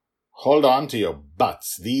Hold on to your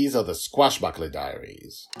butts. These are the Squashbuckler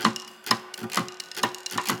Diaries.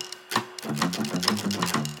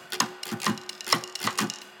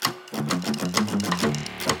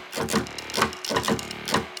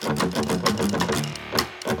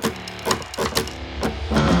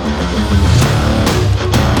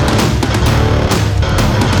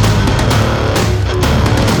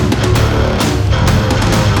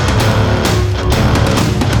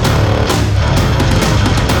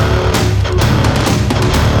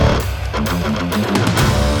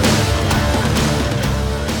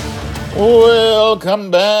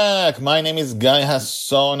 Welcome back. My name is Guy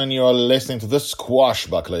Hasson and you are listening to the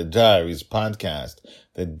Squashbuckler Diaries podcast,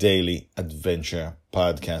 the daily adventure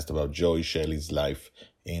podcast about Joy Shelley's life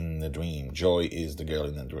in the dream. Joy is the girl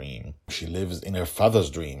in the dream. She lives in her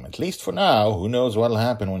father's dream, at least for now. Who knows what'll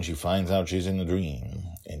happen when she finds out she's in the dream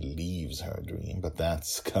and leaves her dream, but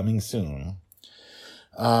that's coming soon.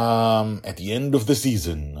 At the end of the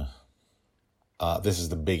season, this is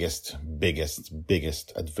the biggest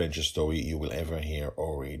adventure story you will ever hear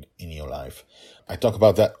or read in your life. I talk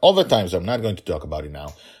about that all the time, so I'm not going to talk about it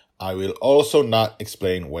now. I will also not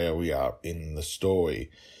explain where we are in the story.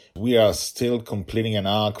 We are still completing an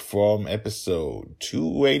arc from episode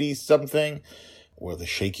 280-something, where the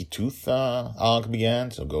Shaky Tooth arc began.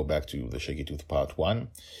 So go back to the Shaky Tooth part 1.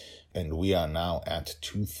 And we are now at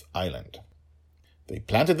Tooth Island. They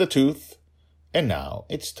planted the tooth, and now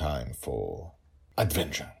it's time for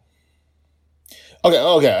adventure.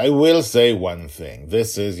 Okay, I will say one thing.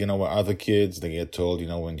 This is, where other kids, they get told,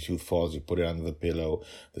 when the tooth falls, you put it under the pillow.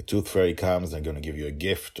 The tooth fairy comes, they're going to give you a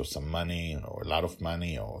gift or some money or a lot of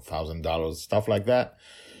money or $1,000, stuff like that.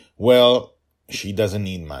 Well, she doesn't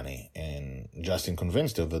need money. And Justin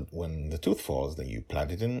convinced her that when the tooth falls, that you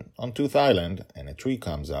plant it on Tooth Island and a tree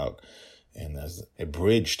comes out and there's a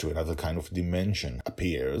bridge to another kind of dimension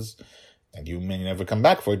appears. And you may never come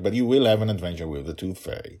back for it, but you will have an adventure with the Tooth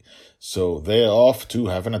Fairy. So they're off to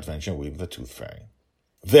have an adventure with the Tooth Fairy.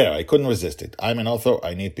 There, I couldn't resist it. I'm an author.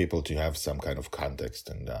 I need people to have some kind of context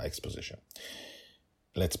and exposition.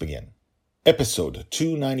 Let's begin. Episode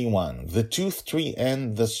 291, The Tooth Tree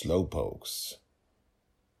and the Slowpokes.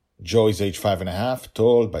 Joy's age 5.5,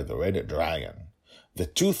 told by the Red Dragon. The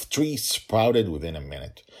tooth tree sprouted within a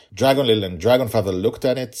minute. Dragon Little and Dragon Father looked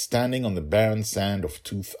at it, standing on the barren sand of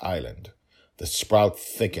Tooth Island. The sprout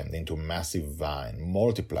thickened into a massive vine,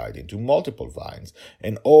 multiplied into multiple vines,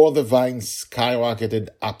 and all the vines skyrocketed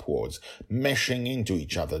upwards, meshing into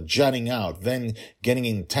each other, jutting out, then getting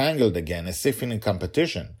entangled again as if in a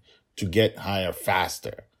competition to get higher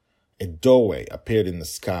faster. A doorway appeared in the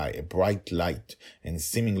sky, a bright light, and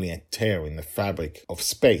seemingly a tear in the fabric of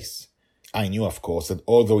space. I knew, of course, that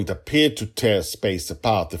although it appeared to tear space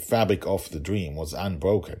apart, the fabric of the dream was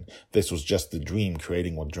unbroken. This was just the dream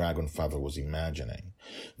creating what Dragon Father was imagining.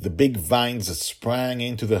 The big vines sprang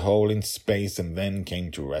into the hole in space and then came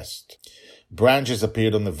to rest. Branches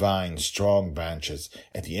appeared on the vines, strong branches.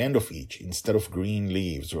 At the end of each, instead of green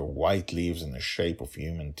leaves, were white leaves in the shape of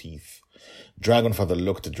human teeth. Dragon Father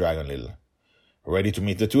looked at Dragon Little. Ready to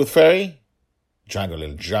meet the Tooth Fairy? Dragon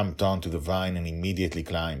Little jumped onto the vine and immediately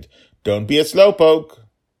climbed. Don't be a slowpoke.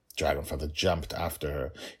 Dragon Father jumped after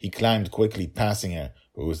her. He climbed quickly, passing her.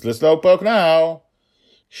 Who's the slowpoke now?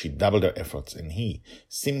 She doubled her efforts, and he,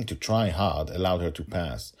 seeming to try hard, allowed her to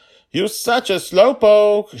pass. You're such a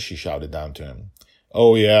slowpoke, she shouted down to him.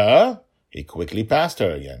 Oh, yeah? He quickly passed her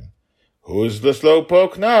again. Who's the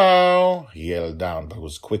slowpoke now? He yelled down, but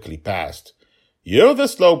was quickly passed. You're the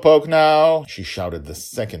slowpoke now, she shouted the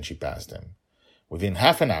second she passed him. Within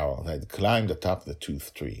half an hour, they had climbed atop the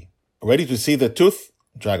tooth tree. Ready to see the tooth?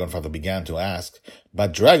 Dragon Father began to ask,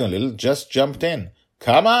 but Dragon Little just jumped in.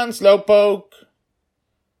 Come on, Slowpoke!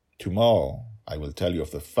 Tomorrow, I will tell you of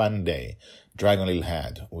the fun day Dragon Little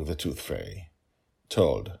had with the Tooth Fairy,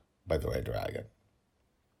 told by the Red Dragon.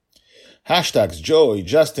 Hashtags Joy,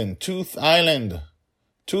 Justin, Tooth Island,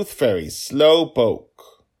 Tooth Fairy, Slowpoke.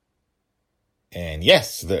 And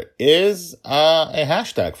yes, there is a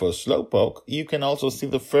hashtag for Slowpoke. You can also see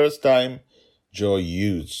the first time Joy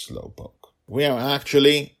used Slowpoke. We are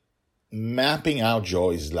actually mapping out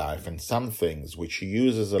Joy's life, and some things which she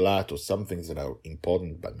uses a lot or some things that are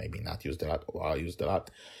important but maybe not used a lot or are used a lot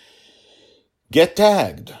get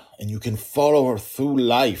tagged, and you can follow her through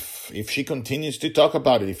life. If she continues to talk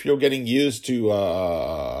about it, if you're getting used to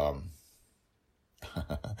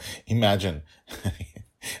imagine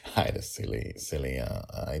I had a silly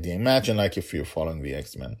idea. Imagine like if you're following the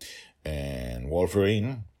X-Men and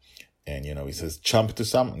Wolverine, and he says chump to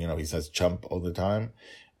some, he says chump all the time,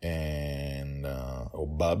 and or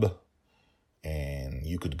bub, and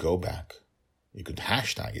you could go back You could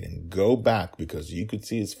hashtag it and go back because you could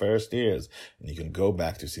see his first years and you can go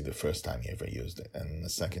back to see the first time he ever used it and the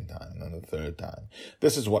second time and the third time.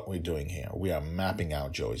 This is what we're doing here. We are mapping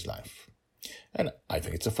out Joey's life. And I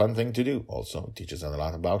think it's a fun thing to do. Also, it teaches us a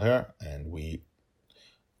lot about her and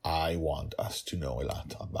I want us to know a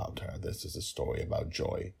lot about her. This is a story about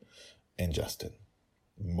Joy and Justin.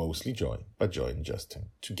 Mostly Joy, but Joy and Justin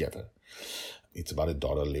together. It's about a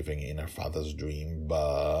daughter living in her father's dream,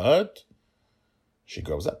 but she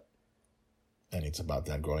grows up. And it's about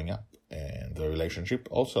that growing up. And the relationship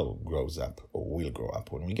also grows up, or will grow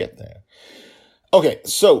up when we get there. Okay,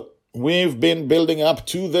 so we've been building up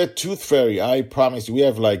to the Tooth Fairy. I promise you, we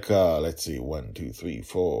have like, let's see, 1, 2, 3,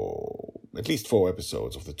 4, at least 4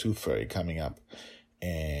 episodes of the Tooth Fairy coming up.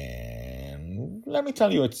 And let me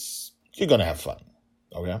tell you, you're going to have fun.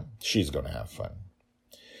 Okay? She's going to have fun.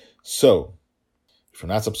 So, if you're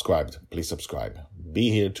not subscribed, please subscribe. Be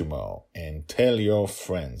here tomorrow and tell your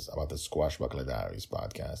friends about the Squashbuckler Diaries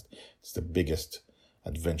podcast. It's the biggest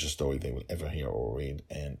adventure story they will ever hear or read,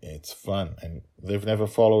 and it's fun. And they've never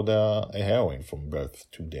followed a heroine from birth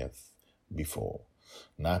to death before.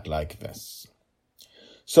 Not like this.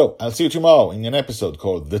 So, I'll see you tomorrow in an episode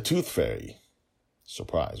called The Tooth Fairy.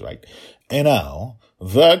 Surprise, right? And now,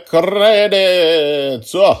 the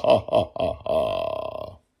credits!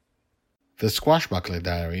 The Squashbuckler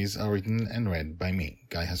Diaries are written and read by me,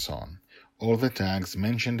 Guy Hasson. All the tags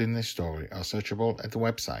mentioned in this story are searchable at the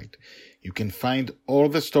website. You can find all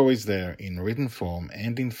the stories there in written form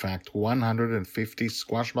and, in fact, 150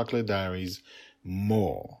 Squashbuckler Diaries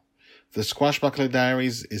more. The Squashbuckler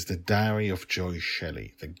Diaries is the diary of Joy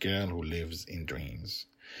Shelley, the girl who lives in dreams.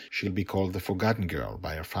 She'll be called the Forgotten Girl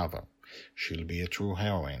by her father. She'll be a true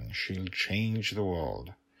heroine. She'll change the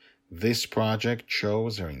world. This project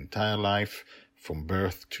shows her entire life from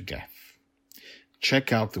birth to death.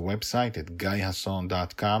 Check out the website at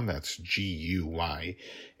guyhasson.com. That's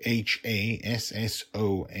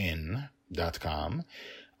GUYHASSON.com.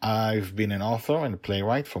 I've been an author and a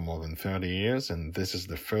playwright for more than 30 years, and this is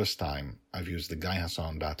the first time I've used the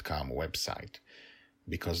guyhasson.com website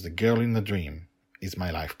because The Girl in the Dream is my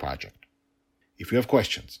life project. If you have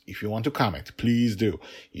questions, if you want to comment, please do.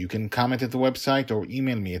 You can comment at the website or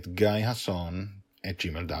email me at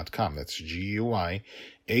guyhasson@gmail.com. That's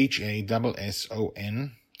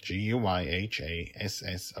GUYHASSON,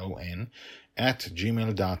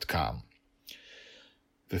 GUYHASSON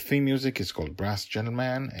The theme music is called Brass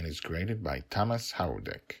Gentleman and is created by Thomas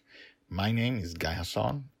Howardek. My name is Guy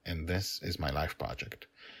Hasson, and this is my life project.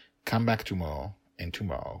 Come back tomorrow, and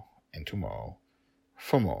tomorrow, and tomorrow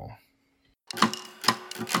for more. Thank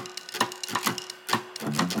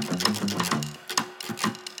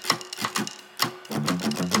you.